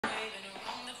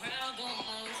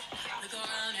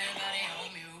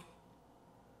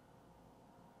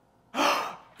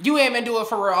You ain't even do it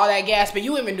for real. All that gas, but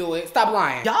you ain't even do it. Stop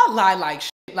lying. Y'all lie like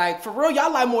shit. Like, for real,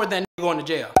 y'all lie more than going to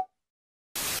jail.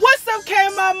 What's up,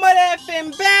 K-Mom, Mother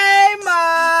effing Bay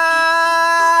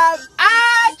Mom?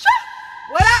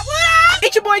 What up, what up?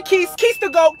 It's your boy Kees. Kees the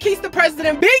GOAT. Kees the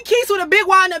president. Big Kees with a big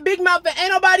Y and a big mouth, and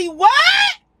ain't nobody what?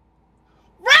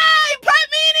 Right, put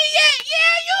me in it yet.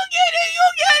 Yeah, you get it, you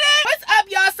get it. What's up,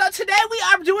 y'all? So today we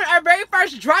are doing our very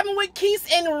first Driving with Kees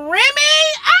and Remy.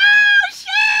 Oh, shit.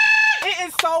 It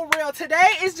is so real.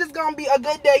 Today is just gonna be a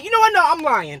good day. You know what? No, I'm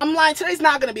lying. I'm lying. Today's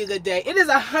not gonna be a good day. It is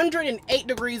 108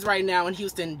 degrees right now in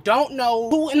Houston. Don't know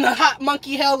who in the hot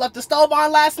monkey hell left the stove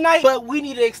on last night, but we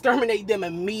need to exterminate them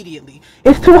immediately.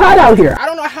 It's too hot out here. I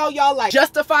don't know how y'all like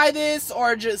justify this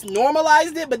or just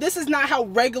normalized it, but this is not how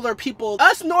regular people,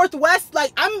 us Northwest,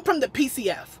 like I'm from the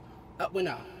PCF. Well,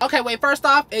 no. Okay, wait, first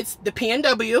off, it's the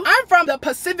PNW. I'm from the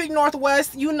Pacific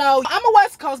Northwest. You know, I'm a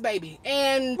West Coast baby,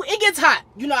 and it gets hot.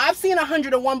 You know, I've seen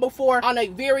 101 before on a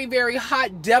very, very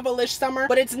hot, devilish summer,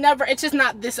 but it's just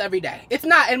not this every day. It's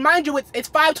not, and mind you, it's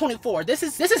 524. This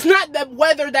is not the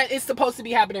weather that is supposed to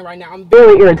be happening right now. I'm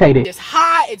very irritated. It's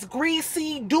hot, it's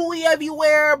greasy, dewy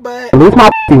everywhere, but... Lose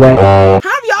my way. How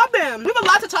have y'all been? We have a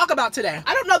lot to talk about today.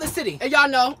 I don't know the city. And y'all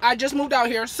know, I just moved out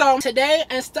here. So today,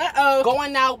 instead of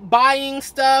going out buying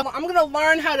stuff, I'm gonna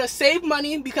learn how to save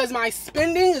money because my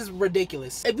spending is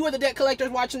ridiculous. If you are the debt collectors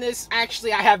watching this,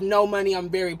 actually I have no money. I'm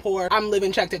very poor. I'm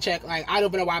living check to check. Like, I don't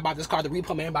even know why I bought this car. The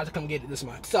repo man about to come get it this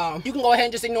month. So you can go ahead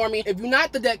and just ignore me. If you're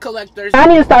not the debt collectors, I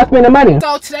need to start spending money.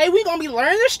 So today we're gonna be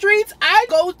learning the streets. I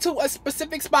go to a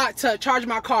specific spot to charge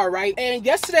my car, right? And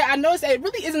yesterday I noticed that it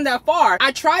really isn't that far.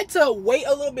 I tried to wait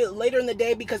a little bit later in the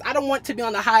day because I don't want to be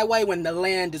on the highway when the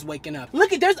land is waking up.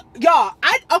 Look at, there's, y'all,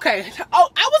 okay. Oh,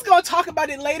 I was gonna talk about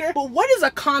it later, but what is a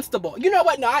constable? You know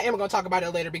what? No, I am gonna talk about it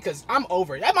later because I'm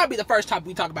over it. That might be the first topic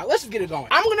we talk about. Let's just get it going.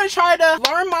 I'm gonna try to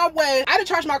learn my way. I had to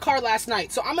charge my car last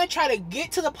night, so I'm gonna try to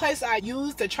get to the place I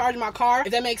used to charge my car,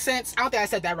 if that makes sense. I don't think I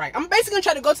said that right. I'm basically gonna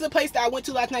try to go to the place that I went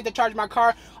to last night to charge my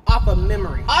car off of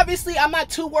memory. Obviously, I'm not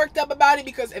too worked up about it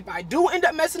because if I do end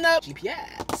up messing up,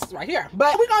 GPS right here.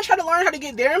 But we're gonna try to learn how to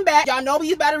get there and back. Y'all know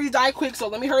these batteries die quick, so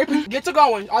let me hurry up and get to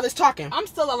going. All this talking. I'm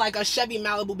still like a Chevy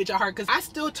Malibu bitch at heart because I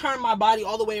still turn my body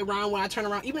all the way around when I turn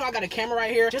around, even though I got a camera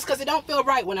right here, just because it don't feel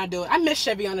right when I do it. I miss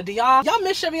Cheviana. Do y'all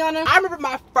miss Cheviana? I remember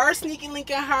my first sneaky link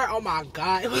in her. Oh my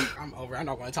god. I'm over. I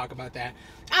don't want to talk about that.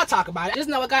 I'll talk about it. Just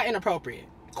know it got inappropriate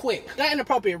quick. Got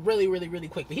inappropriate really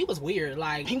quick. But he was weird.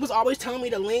 Like, he was always telling me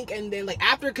to link, and then like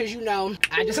after, because you know,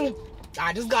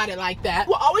 I just got it like that.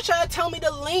 Well, always try to tell me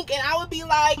the link, and I would be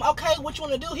like, okay, what you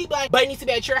want to do? He'd be like, but it needs to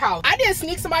be at your house. I didn't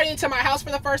sneak somebody into my house for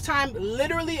the first time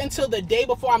literally until the day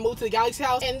before I moved to the Galaxy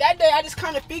house. And that day I just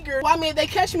kind of figured, well, I mean, if they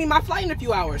catch me, my flight in a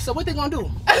few hours, so what they gonna do?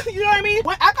 You know what I mean?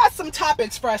 Well, I got some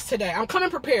topics for us today. I'm coming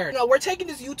prepared. You know, we're taking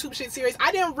this YouTube shit serious.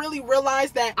 I didn't really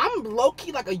realize that I'm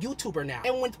low-key like a YouTuber now.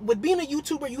 And with being a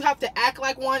YouTuber, you have to act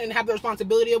like one and have the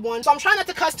responsibility of one. So I'm trying not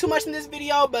to cuss too much in this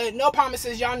video, but no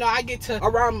promises. Y'all know I get to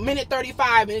around minute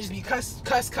 35 and it just be cuss.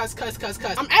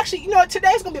 I'm actually, you know,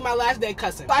 today's gonna be my last day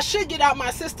cussing. So I should get out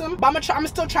my system, but I'm gonna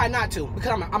still try not to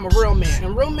because I'm a real man.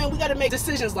 And real men, we gotta make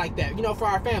decisions like that, you know, for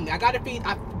our family. I've gotta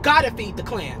feed the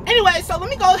clan. Anyway, so let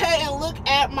me go ahead and look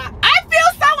at my, I feel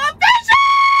so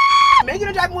official! Making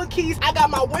a Driving with Kees. I got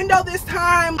my window this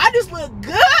time. I just look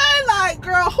good. Like,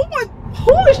 girl,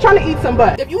 who is trying to eat some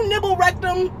butt? If you nibble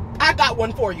rectum, I got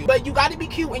one for you. But you gotta be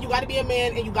cute, and you gotta be a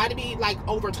man, and you gotta be like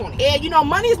over 20. And you know,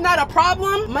 money is not a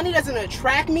problem. Money doesn't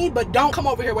attract me, but don't come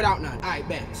over here without none. Alright,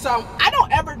 bet. So I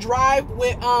don't ever drive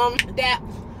with that,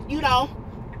 you know,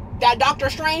 that Dr.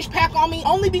 Strange pack on me,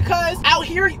 only because out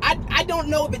here I don't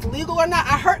know if it's legal or not.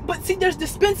 I heard, but see, there's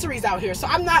dispensaries out here, so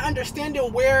I'm not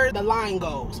understanding where the line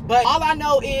goes. But all I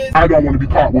know is I don't want to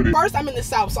be caught with it. First, I'm in the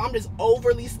South, so I'm just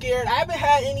overly scared. I haven't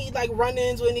had any like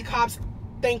run-ins with any cops,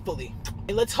 thankfully.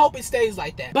 And let's hope it stays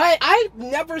like that. But I've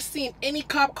never seen any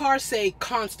cop car say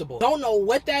constable. Don't know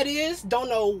what that is. Don't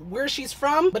know where she's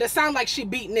from. But it sounds like she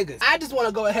beat niggas. I just want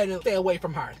to go ahead and stay away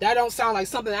from her. That don't sound like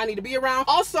something I need to be around.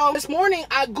 Also, this morning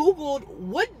I Googled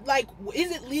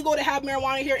is it legal to have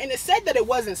marijuana here? And it said that it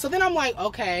wasn't. So then I'm like,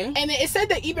 okay. And it said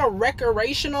that even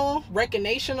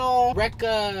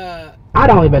I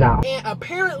don't even know. And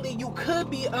apparently you could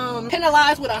be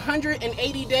penalized with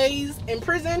 180 days in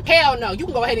prison. Hell no, you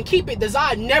can go ahead and keep it. The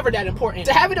Zod never that important.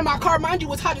 To have it in my car, mind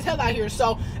you, it's hot as hell out here.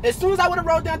 So as soon as I would have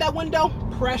rolled down that window,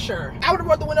 pressure. I would have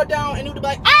rolled the window down and it would be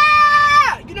like,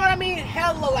 ah! You know what I mean?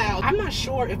 Hella loud. I'm not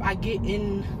sure if I get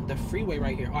in the freeway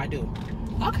right here. Oh, I do.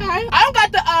 Okay. I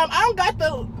don't got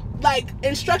the like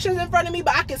instructions in front of me,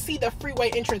 but I can see the freeway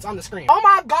entrance on the screen. Oh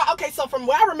my god. Okay, so from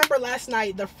what I remember last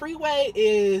night, the freeway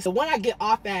is the one I get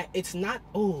off at. It's not,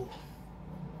 ooh,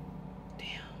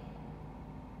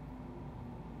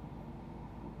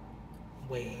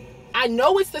 Wait. I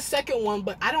know it's the second one,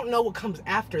 but I don't know what comes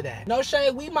after that. No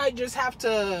shade, we might just have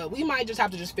to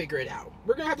just figure it out.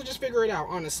 We're gonna have to just figure it out,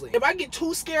 honestly. If I get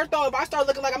too scared though, if I start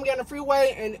looking like I'm getting a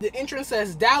freeway and the entrance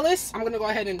says Dallas, I'm gonna go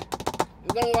ahead and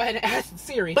ask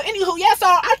Siri. But anywho, yeah, so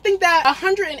I think that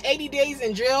 180 days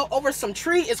in jail over some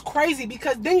tree is crazy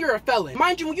because then you're a felon.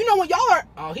 Mind you, you know when y'all are,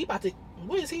 oh, he about to,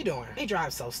 what is he doing? They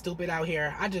drive so stupid out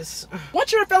here.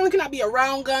 Once you're a felon, you cannot be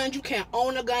around guns. You can't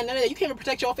own a gun. None of that. You can't even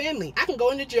protect your family. I can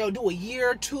go into jail, do a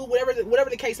year, 2, whatever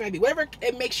the case may be. Whatever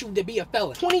it makes you to be a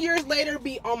felon. 20 years later,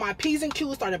 be on my P's and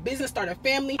Q's, start a business, start a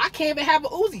family. I can't even have a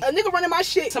Uzi. A nigga running my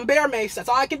shit, some bear mace. That's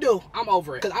all I can do. I'm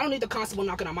over it. Cause I don't need the constable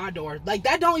knocking on my door. Like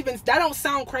that don't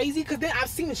sound crazy. Cause then I've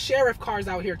seen sheriff cars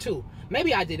out here too.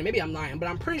 Maybe I didn't, maybe I'm lying, but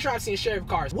I'm pretty sure I've seen sheriff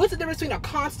cars. What's the difference between a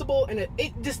constable and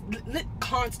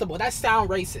constable? That sound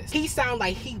racist. He sound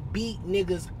like he beat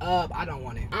niggas up. I don't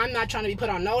want it. I'm not trying to be put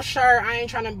on no shirt. I ain't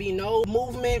trying to be no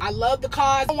movement. I love the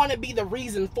cause. I don't want to be the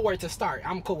reason for it to start.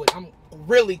 I'm cool with it. I'm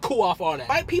really cool off all that.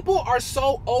 White people are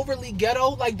so overly ghetto.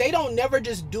 Like they don't never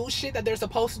just do shit that they're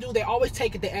supposed to do. They always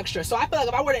take it the extra. So I feel like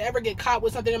if I were to ever get caught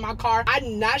with something in my car,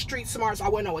 I'm not street smart, so I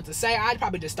wouldn't know what to say. I'd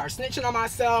probably just start snitching on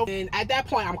myself, and at that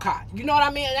point I'm caught. You know what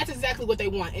I mean? And that's exactly what they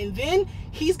want. And then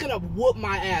he's gonna whoop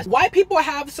my ass. White people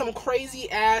have some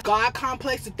crazy ass God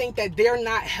complex to think that they're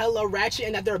not hella ratchet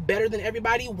and that they're better than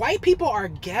everybody. White people are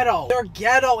ghetto. They're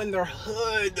ghetto in their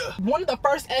hood. One of the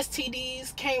first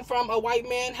STDs came from a white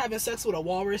man having sex with a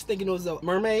walrus thinking it was a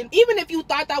mermaid. Even if you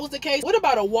thought that was the case, what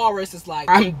about a walrus? It's like,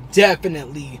 I'm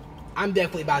definitely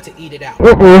about to eat it out.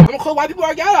 I'm cool. White people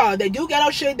are ghetto. They do ghetto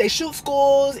shit. They shoot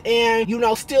schools and, you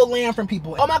know, steal land from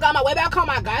people. Oh my God, my way back home,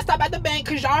 I gotta stop at the bank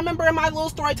because y'all remember in my little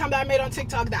story time that I made on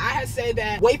TikTok that I had said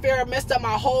that Wayfair messed up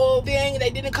my whole thing. They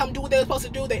didn't come do what they were supposed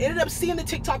to do. They ended up seeing the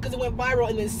TikTok because it went viral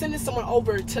and then sending someone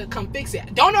over to come fix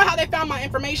it. Don't know how they found my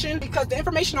information because the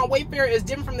information on Wayfair is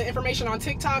different from the information on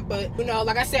TikTok. But, you know,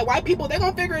 like I said, white people, they're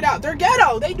gonna figure it out. They're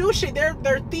ghetto. They do shit.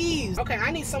 They're thieves. Okay, I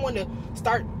need someone to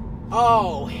start.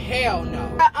 Oh, hell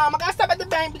no. I gotta stop at the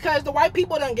bank because the white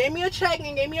people done gave me a check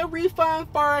and gave me a refund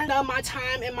for my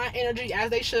time and my energy as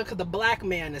they should because the black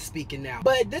man is speaking now.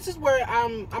 But this is where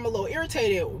I'm a little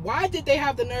irritated. Why did they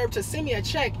have the nerve to send me a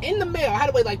check in the mail? I had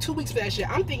to wait like 2 weeks for that shit.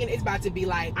 I'm thinking it's about to be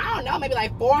like, I don't know, maybe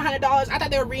like $400. I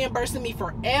thought they were reimbursing me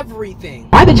for everything.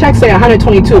 Why did the check say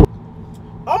 122?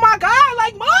 Oh my God,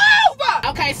 like move!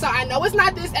 Okay, so I know it's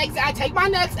not this exit. I take my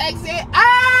next exit.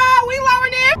 Ah, we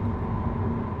lowering it.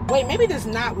 Wait, maybe this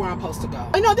is not where I'm supposed to go.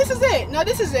 Wait, no, this is it. No,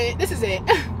 this is it. This is it.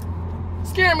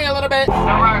 Scaring me a little bit. Oh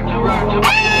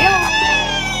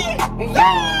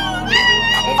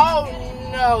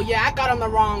no, yeah, I got on the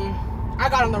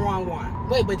wrong one.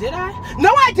 Wait, but did I?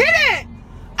 No, I didn't.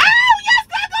 Oh yes,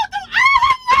 I go through.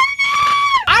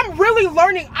 Oh, I'm really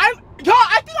learning. Y'all,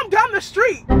 I think I'm down the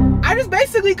street. I just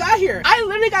basically got here. I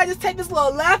literally gotta just take this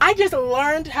little left. I just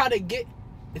learned how to get.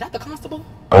 Is that the constable?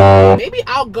 Maybe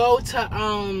I'll go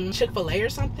to Chick-fil-A or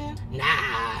something.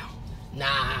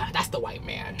 Nah, that's the white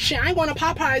man. Shit, I ain't going to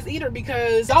Popeyes either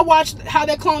because y'all watch how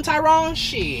they clone Tyrone.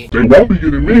 Shit. They won't be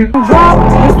getting me. With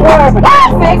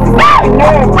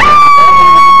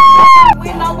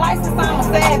no license, I'm a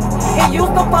savage. It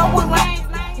used to fuck with lanes.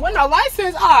 With no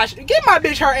license? Ah, give my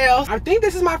bitch her L's. I think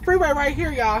this is my freeway right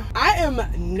here, y'all. I am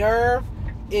nervous.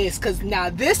 Because now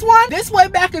this way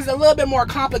back is a little bit more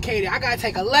complicated. I gotta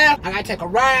take a left, I gotta take a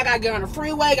right, I gotta get on the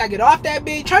freeway, I gotta get off that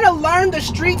bitch. Trying to learn the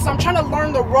streets, I'm trying to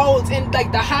learn the roads and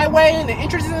like the highway and the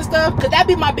entrances and stuff. Cause that'd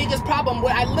be my biggest problem.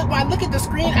 When I look at the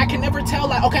screen, I can never tell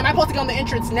like, okay, am I supposed to get on the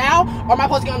entrance now? Or am I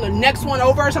supposed to get on the next one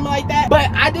over or something like that?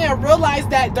 But I didn't realize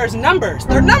that there's numbers.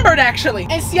 They're numbered actually.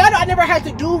 In Seattle, I never had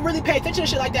to really pay attention to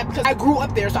shit like that because I grew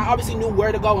up there. So I obviously knew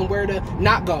where to go and where to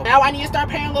not go. Now I need to start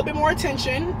paying a little bit more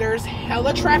attention. There's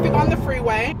hella traffic on the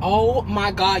freeway. Oh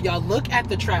my God, y'all, look at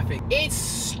the traffic. It's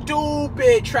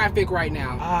stupid traffic right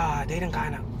now. Ah, they done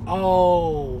kinda.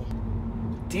 Oh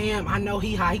damn, I know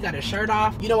he high. He got his shirt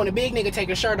off. You know when a big nigga take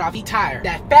his shirt off, he tired.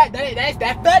 That fat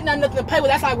nothing to play with.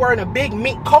 That's like wearing a big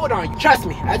mink coat on you. Trust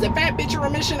me, as a fat bitch in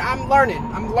remission, I'm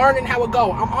learning how it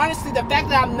go. I'm honestly, the fact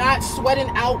that I'm not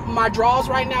sweating out my draws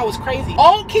right now is crazy.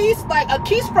 Old Kees, like a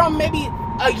Kees from maybe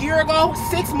a year ago,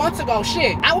 6 months ago,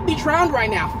 shit, I would be drowned right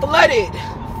now, flooded.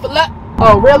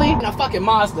 Oh really? In a fucking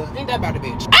Mazda. Ain't that about a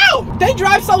bitch? Ow! They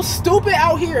drive so stupid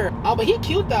out here. Oh, but he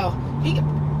cute though.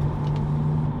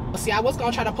 See, I was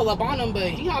gonna try to pull up on him, but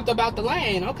he hopped about the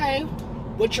lane. Okay.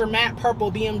 with your matte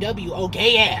purple BMW. Oh,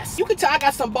 gay ass. You can tell I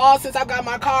got some balls since I got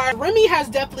my car. Remy has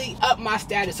definitely upped my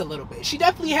status a little bit. She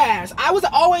definitely has. I was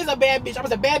always a bad bitch. I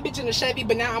was a bad bitch in a Chevy,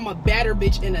 but now I'm a badder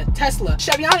bitch in a Tesla.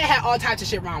 Chevyana had all types of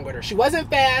shit wrong with her. She wasn't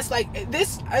fast. Like in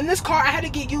this car, I had to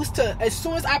get used to, as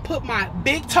soon as I put my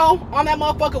big toe on that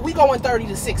motherfucker, we going 30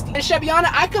 to 60. And Chevyana,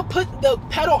 I could put the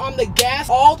pedal on the gas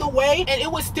all the way and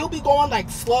it would still be going like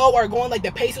slow or going like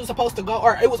the pace it was supposed to go,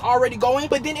 or it was already going,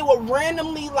 but then it would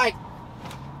randomly like,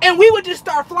 and we would just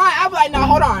start flying. I'd be like, nah,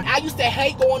 hold on. I used to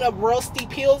hate going up real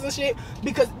steep hills and shit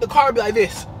because the car would be like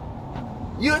this.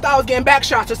 You thought I was getting back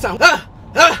shots or something.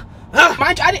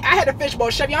 Mind you, I had a fishbowl.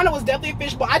 Chevyana was definitely a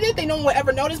fishbowl. I didn't think no one would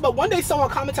ever notice, but one day someone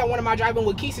commented on one of my driving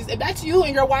with Kees. If that's you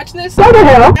and you're watching this, what the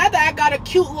hell? Now that I got a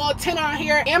cute little tint on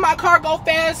here and my car go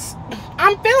fast,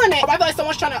 I'm feeling it. If I feel like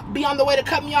someone's trying to be on the way to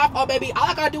cut me off, oh baby, all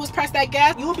I gotta do is press that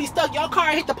gas. You will be stuck. Your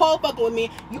car hit the pole fucking with me.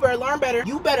 You better learn better.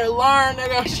 You better learn,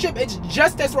 nigga. Relationship, it's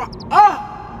just as wrong.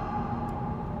 Oh!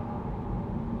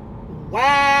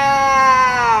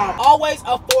 Wow. Always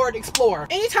a Ford Explorer.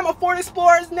 Anytime a Ford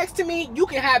Explorer is next to me, you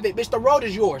can have it, bitch. The road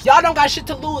is yours. Y'all don't got shit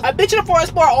to lose. A bitch in a Ford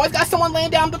Explorer always got someone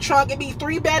laying down the trunk. It be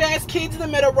 3 badass kids in the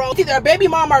middle row. It's either a baby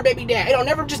mom or a baby dad. It'll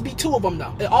never just be 2 of them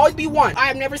though. It'll always be one. I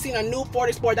have never seen a new Ford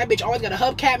Explorer. That bitch always got a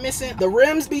hubcap missing. The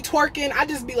rims be twerking. I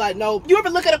just be like, no. You ever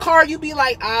look at a car, you be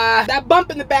like, that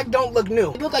bump in the back don't look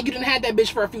new. It look like you didn't have that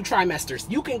bitch for a few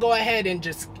trimesters. You can go ahead and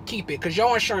just keep it because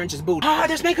your insurance is booted. Oh,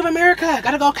 there's Bank of America.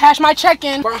 Gotta go cash my check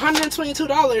in for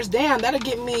 $122. Damn, that'll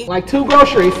get me like 2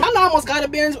 groceries. I almost got a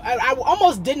Benz. I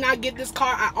almost did not get this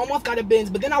car. I almost got a Benz,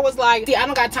 but then I was like, see, I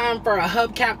don't got time for a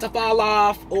hubcap to fall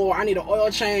off or I need an oil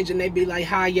change, and they'd be like,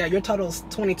 hi, yeah, your total's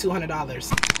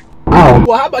 $2,200. Oh.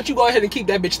 Well, how about you go ahead and keep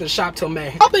that bitch in the shop till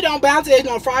May? Hope it don't bounce. There's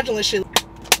no fraudulent shit.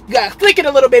 You gotta flick it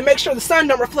a little bit, make sure the sun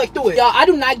don't reflect through it. Y'all, I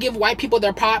do not give white people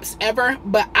their props ever,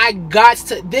 but I got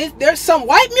to, there's some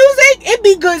white music, it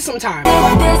be good sometimes.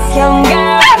 This young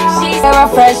girl, she's a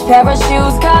fresh pair of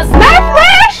shoes, cause not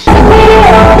fresh!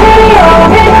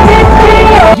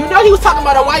 You know he was talking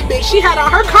about a white bitch, she had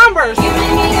on her Converse. You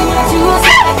made me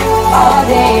all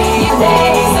day,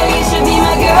 so you should be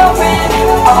my girlfriend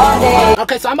all day.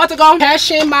 Okay, so I'm about to go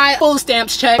cash in my food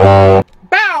stamps check.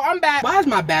 Bow, I'm back. Why is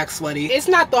my back sweaty? It's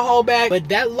not the whole back, but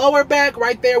that lower back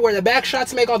right there where the back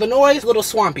shots make all the noise, a little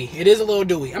swampy. It is a little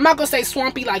dewy. I'm not gonna say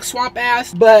swampy like swamp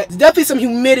ass, but it's definitely some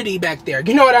humidity back there.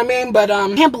 You know what I mean? But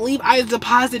can't believe I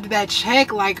deposited that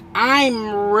check. Like,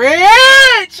 I'm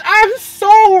rich. I'm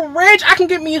so rich. I can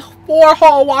get me 4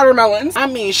 whole watermelons. I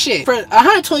mean, shit. For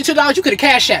 $122, you could have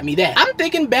cashed at me that. I'm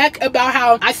thinking back about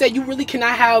how I said you really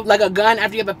cannot have like a gun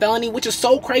after you have a felony, which is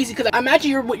so crazy because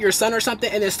imagine you're with your son or something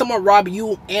and then someone rob you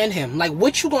and him. Like,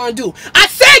 what you gonna do? I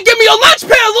said give me your lunch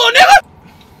pail, little nigga!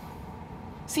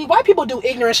 See, white people do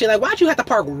ignorant shit. Like, why'd you have to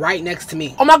park right next to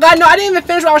me? Oh my god, no, I didn't even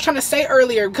finish what I was trying to say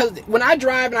earlier, because when I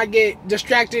drive and I get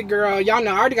distracted, girl, y'all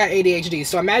know I already got ADHD,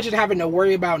 so imagine having to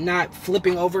worry about not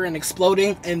flipping over and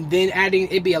exploding and then adding,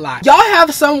 it'd be a lot. Y'all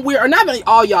have some weird, or not really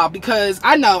all y'all, because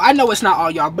I know it's not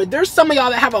all y'all, but there's some of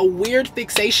y'all that have a weird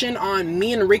fixation on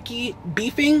me and Ricky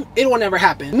beefing. It will never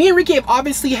happen. Me and Ricky have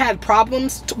obviously had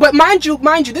problems, but mind you,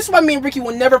 this is why me and Ricky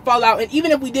will never fall out, and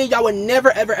even if we did, y'all would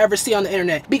never ever see on the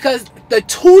internet, because the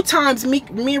 2 times me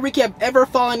and Ricky have ever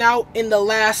fallen out in the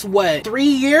last, what, 3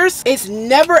 years, it's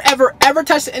never ever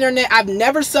touched the internet. I've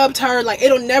never subbed her. Like,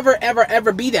 it'll never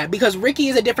ever be that, because Ricky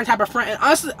is a different type of friend, and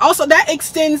also that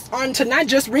extends on to not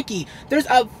just Ricky. There's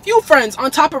a few friends on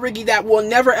top of Ricky that will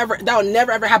never ever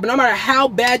happen. No matter how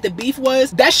bad the beef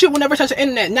was, that shit will never touch the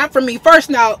internet. Not for me first.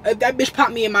 Now, if that bitch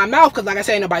popped me in my mouth, because like I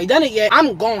said, ain't nobody done it yet,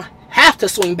 I'm going have to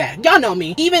swing back. Y'all know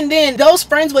me. Even then, those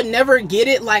friends would never get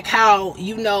it like how,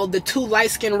 you know, the 2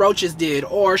 light-skinned roaches did,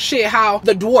 or shit, how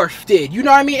the dwarf did. You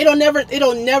know what I mean? It'll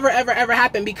never ever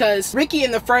happen, because Ricky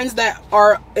and the friends that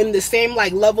are in the same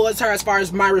like level as her as far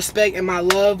as my respect and my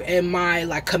love and my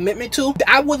like commitment to,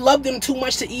 I would love them too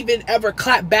much to even ever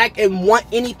clap back and want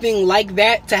anything like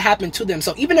that to happen to them.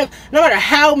 So even if, no matter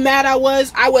how mad I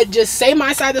was, I would just say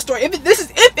my side of the story. If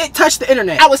it touched the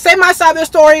internet, I would say my side of the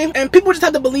story, and people just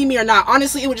have to believe me or not.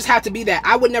 Honestly, it would just have to be that.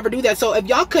 I would never do that. So if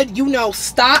y'all could, you know,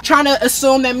 stop trying to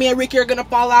assume that me and Ricky are gonna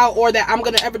fall out, or that I'm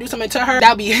gonna ever do something to her,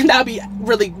 that'd be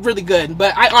really good.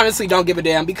 But I honestly don't give a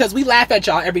damn, because we laugh at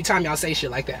y'all every time y'all say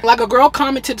shit like that. Like, a girl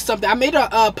commented something. I made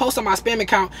a post on my spam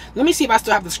account. Let me see if I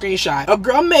still have the screenshot. A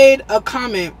girl made a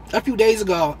comment a few days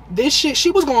ago. This shit,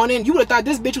 she was going in, you would have thought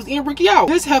this bitch was eating Ricky out.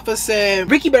 This heifer said,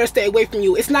 Ricky better stay away from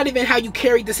you. It's not even how you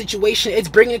carry the situation, it's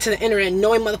bringing it to the internet,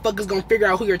 knowing motherfuckers gonna figure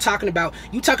out who you're talking about.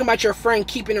 You talking about your friend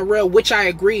keeping it real, which I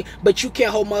agree, but you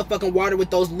can't hold motherfucking water with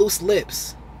those loose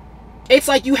lips. It's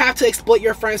like you have to exploit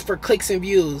your friends for clicks and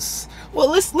views. Well,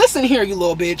 listen here, you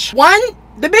little bitch. One,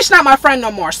 the bitch not my friend no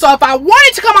more. So if I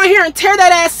wanted to come on here and tear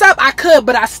that ass up, I could,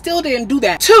 but I still didn't do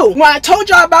that. Two, when I told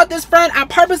y'all about this friend, I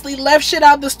purposely left shit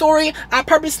out the story. I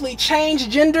purposely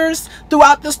changed genders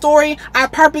throughout the story. I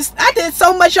did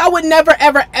so much y'all would never,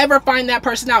 ever, ever find that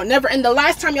person out. Never. And the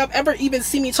last time y'all ever even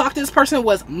see me talk to this person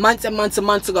was months and months and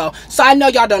months ago. So I know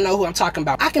y'all don't know who I'm talking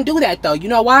about. I can do that though. You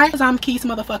know why? Because I'm Kees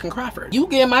motherfucking Crawford. You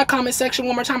get in my comment section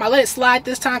one more time. I let it slide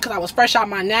this time because I was fresh out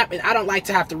my nap and I don't like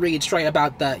to have to read straight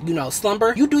about the, you know, slumber.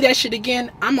 You do that shit again,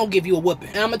 I'm gonna give you a whooping.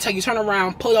 And I'm gonna tell you, turn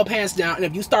around, pull your pants down, and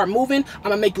if you start moving, I'm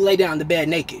gonna make you lay down in the bed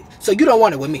naked. So you don't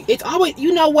want it with me. It's always,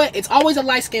 you know what? It's always a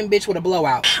light-skinned bitch with a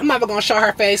blowout. I'm never gonna show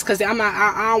her face because I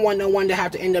don't want no one to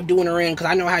have to end up doing her in because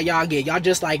I know how y'all get. Y'all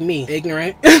just like me,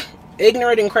 ignorant.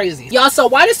 Ignorant and crazy. Y'all, so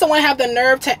why did someone have the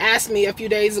nerve to ask me a few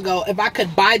days ago if I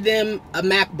could buy them a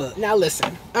MacBook? Now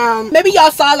listen, maybe y'all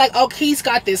saw like, oh, Kees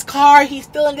got this car, he's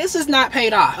still, this is not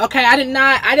paid off. Okay, I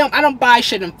don't buy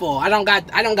shit in full. I don't got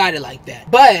it like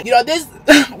that. But you know, this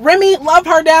Remy, love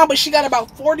her down, but she got about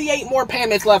 48 more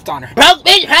payments left on her. Broke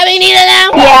bitch, probably need it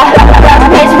now.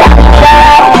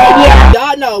 Yeah.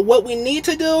 Y'all know what we need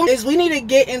to do is we need to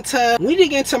get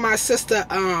into my sister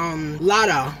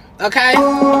Lotto. Okay. I've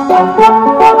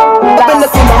been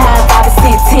looking behind 5 or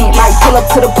 16. Might pull up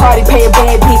to the party, pay a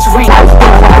bad bitch ring.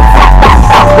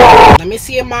 Let me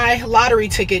see if my lottery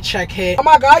ticket check hit. Oh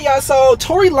my god, y'all, so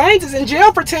Tory Lanez is in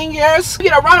jail for 10 years. We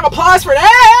get a round of applause for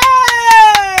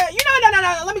that. You know,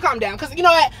 no, let me calm down, because you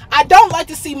know what, I don't like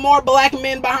to see more black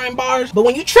men behind bars, but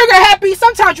when you trigger happy,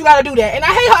 sometimes you gotta do that. And I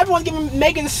hate how everyone's giving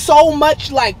Megan so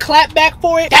much like clap back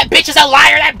for it. That bitch is a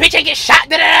liar, that bitch ain't get shot.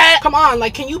 Come on,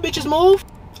 like, can you bitches move?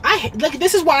 Look,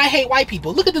 this is why I hate white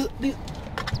people. Look at this.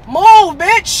 Move,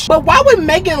 bitch. But why would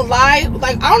Megan lie?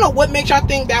 Like, I don't know what makes y'all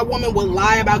think that woman would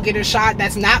lie about getting shot.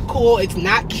 That's not cool. It's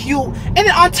not cute. And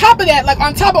then on top of that, like,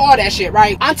 on top of all that shit,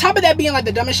 right? On top of that being like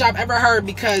the dumbest shit I've ever heard,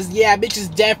 because yeah,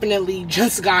 bitches definitely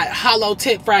just got hollow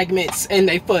tip fragments in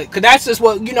their foot. Because that's just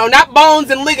what, you know, not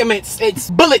bones and ligaments. It's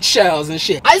bullet shells and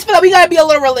shit. I just feel like we gotta be a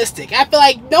little realistic. I feel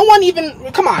like no one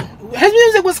even, come on. His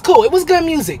music was cool. It was good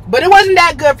music. But it wasn't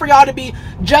that good for y'all to be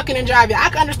jucking and driving. I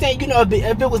can understand, you know, if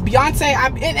it was Beyonce,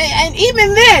 and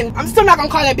even then, I'm still not gonna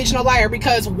call that bitch no liar,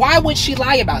 because why would she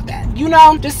lie about that? You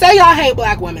know, just say y'all hate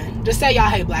black women. Just say y'all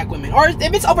hate black women. Or if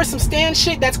it's over some Stan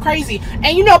shit, that's crazy.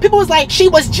 And you know, people was like, she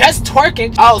was just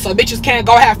twerking. Oh, so bitches can't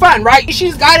go have fun, right?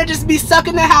 She's gotta just be stuck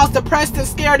in the house, depressed and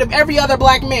scared of every other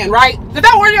black man, right? Is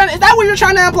that what you're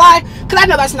trying to imply? Because I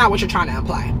know that's not what you're trying to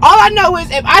imply. All I know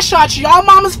is if I shot y'all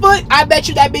mama's foot, I bet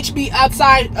you that bitch be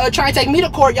outside trying to take me to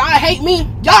court. Y'all hate me.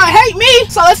 Y'all hate me.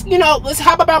 So let's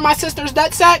hop about my sister's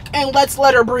nutsack and let's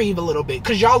let her breathe a little bit,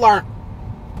 because y'all are,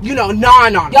 you know,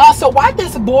 gnawing on y'all. So why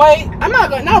this boy, I'm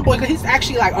not a boy, because he's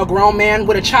actually like a grown man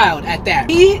with a child at that.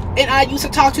 He and I used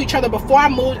to talk to each other before I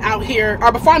moved out here,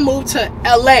 or before I moved to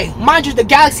LA. Mind you, the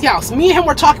Galaxy House. Me and him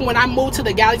were talking when I moved to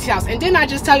the Galaxy House. And didn't I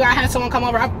just tell you I had someone come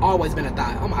over? I've always been a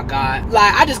thought. Oh my god.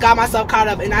 Like, I just got myself caught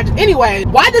up. And anyway,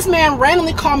 why this man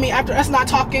randomly called me after us not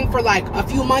talking for like a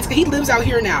few months, because he lives out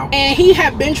here now. And he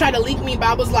had been trying to leak me, but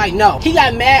I was like, no. He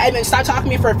got mad and then stopped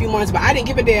talking to me for a few months, but I didn't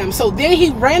give a damn. So then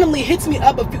he randomly hits me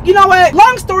up you know what?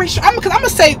 Long story short, I'm gonna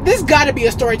say this gotta be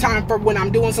a story time for when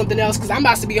I'm doing something else, because I'm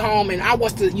about to be home and I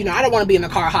want to, you know, I don't want to be in the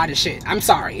car hot as shit. I'm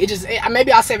sorry.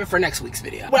 Maybe I'll save it for next week's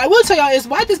video. What I will tell y'all is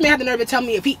why this man have the nerve to tell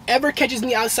me if he ever catches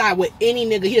me outside with any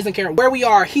nigga, he doesn't care where we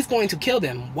are, he's going to kill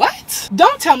them. What?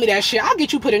 Don't tell me that shit. I'll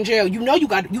get you put in jail. You know you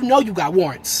got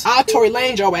warrants. I'll Tory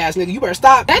Lanez your ass, nigga. You better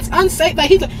stop. That's unsafe. Like,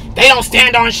 he's like, they don't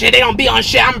stand on shit. They don't be on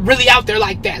shit. I'm really out there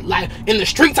like that. Like, in the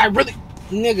streets, I really...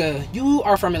 Nigga, you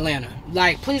are from Atlanta.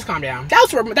 Like, please calm down.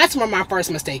 That's where my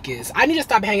first mistake is. I need to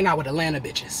stop hanging out with Atlanta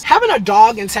bitches. Having a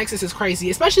dog in Texas is crazy,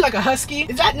 especially like a husky.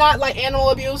 Is that not like animal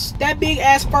abuse? That big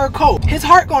ass fur coat, his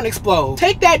heart gonna explode.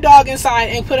 Take that dog inside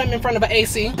and put him in front of an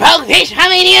AC. Bro, bitch, how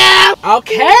many of you?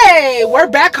 Okay, we're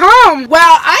back home.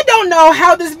 Well, I don't know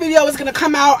how this video is gonna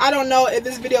come out. I don't know if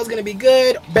this video is gonna be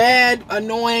good, bad,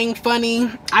 annoying, funny.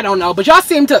 I don't know, but y'all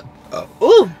seem to...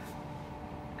 ooh.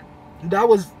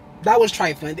 That was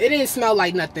trifling. It didn't smell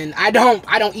like nothing. I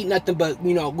don't eat nothing but,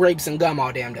 you know, grapes and gum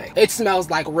all damn day. It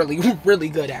smells like really, really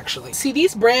good, actually. See,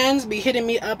 these brands be hitting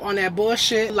me up on that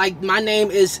bullshit. Like, my name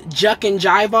is Juck and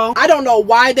Jivo. I don't know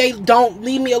why they don't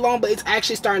leave me alone, but it's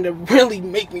actually starting to really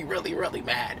make me really, really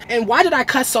mad. And why did I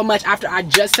cuss so much after I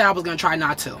just said I was gonna try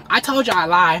not to? I told y'all I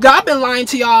lied. I've been lying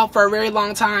to y'all for a very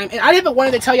long time, and I didn't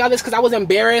wanted to tell y'all this because I was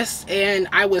embarrassed and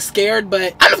I was scared,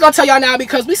 but I'm just gonna tell y'all now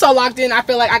because we so locked in. I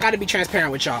feel like I gotta be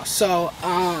transparent with y'all. So,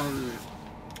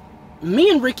 me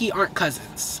and Ricky aren't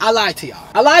cousins. I lied to y'all.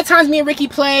 A lot of times me and Ricky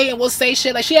play and we'll say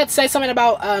shit. Like she had said something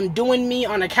about doing me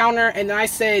on a counter, and then I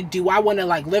said, do I want to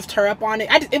like lift her up on it?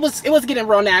 It was getting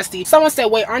real nasty. Someone said,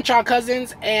 wait, aren't y'all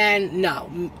cousins? And no.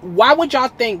 Why would y'all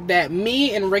think that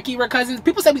me and Ricky were cousins?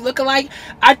 People say we look alike.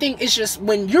 I think it's just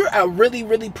when you're a really,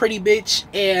 really pretty bitch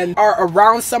and are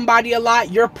around somebody a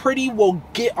lot, your pretty will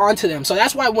get onto them. So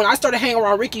that's why when I started hanging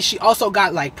around Ricky, she also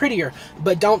got like prettier.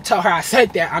 But don't tell her I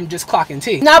said that. I'm just clocking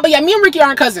tea. Nah, but yeah, me and Ricky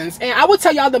aren't cousins. And I would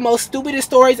tell y'all the most stupidest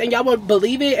stories and y'all would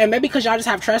believe it. And maybe because y'all just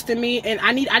have trust in me. And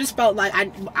I just felt like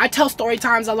I tell story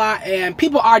times a lot, and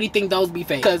people already think those be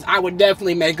fake. Because I would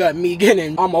definitely make up me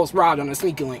getting almost robbed on a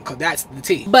sneaky link. Because that's the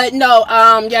tea. But no,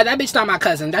 yeah, that bitch not my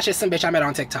cousin. That's just some bitch I met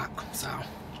on TikTok. So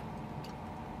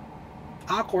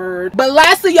awkward. But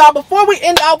lastly, y'all, before we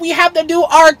end up, we have to do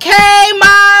our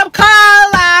K-Mob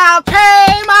call out.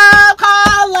 K-Mob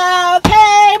call out.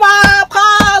 K-Mob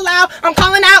call out. I'm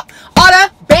calling out all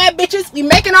the bad bitches. We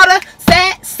making all the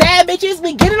sad bitches.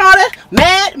 We getting all the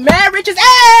mad bitches. Hey!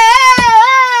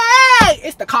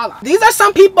 It's the call out. These are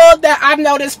some people that I've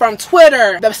noticed from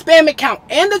Twitter, the spam account,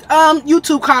 and the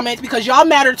YouTube comments, because y'all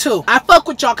matter too. I fuck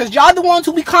with y'all because y'all the ones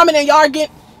who be commenting. Y'all get...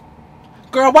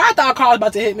 Girl, why I thought a call was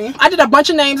about to hit me. I did a bunch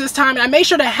of names this time, and I made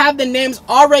sure to have the names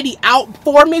already out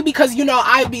for me because, you know,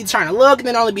 I'd be trying to look and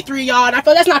then only be 3 of y'all, and I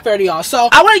feel that's not fair to y'all. So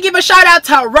I want to give a shout out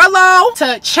to Rello,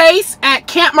 to Chase at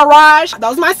Camp Mirage.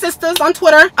 Those are my sisters on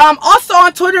Twitter. Also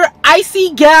on Twitter, Icy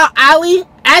Gal Alley.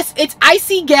 It's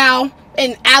Icy Gal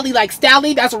and Allie, like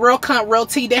Stally. That's a real cunt, real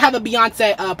tea. They have a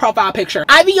Beyonce profile picture.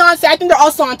 Beyonce, I think they're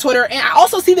also on Twitter, and I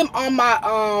also see them on my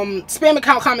spam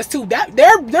account comments too. That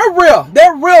they're real.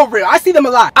 They're real. I see them a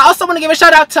lot. I also want to give a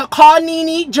shout out to Call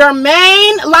Nini,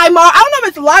 Jermaine, Limar. I don't know if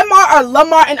it's Limar or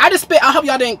Lamar, and I just spit. I hope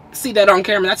y'all didn't see that on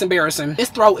camera. That's embarrassing. His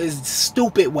throat is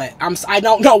stupid wet. I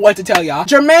don't know what to tell y'all.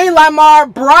 Jermaine,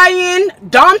 Limar, Brian,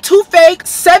 Dom Too Fake,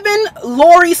 7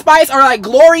 Lori Spice, or like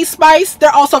Glory Spice.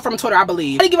 They're also from Twitter, I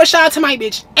believe. I want to give a shout out to my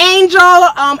bitch Angel.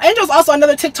 Angel's also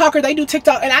another TikToker. They do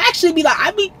TikTok, and I actually be like,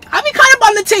 I be kind of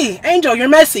on the tea. Angel, you're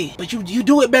messy, but you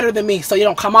do it better than me, so you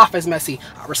don't come off as messy.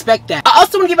 I respect that. I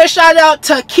also want to give a shout out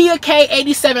to Kia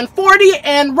K8740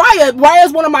 and Raya.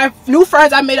 Raya's one of my new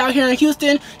friends I made out here in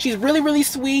Houston. She's really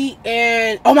sweet,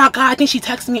 and oh my god, I think she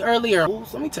texted me earlier. Ooh,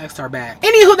 so let me text her back.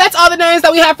 Anywho, that's all the names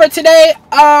that we have for today.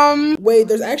 Wait,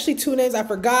 there's actually 2 names I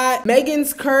forgot.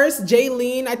 Megan's Curse,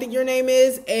 Jaylene, I think your name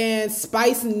is, and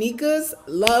Spice Nika.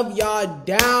 Love y'all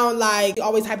down. Like,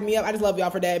 always hyping me up. I just love y'all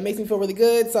for that. It makes me feel really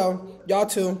good. So y'all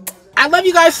too. I love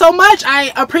you guys so much.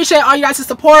 I appreciate all you guys'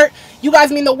 support. You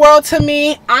guys mean the world to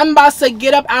me. I'm about to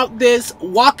get up out this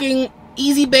walking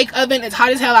easy bake oven. It's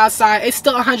hot as hell outside. It's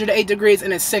still 108 degrees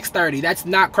and it's 6:30. That's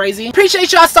not crazy.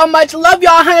 Appreciate y'all so much. Love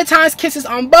y'all 100 times. Kisses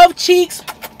on both cheeks.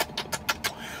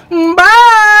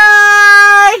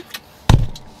 Bye.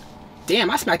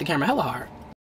 Damn, I smacked the camera hella hard.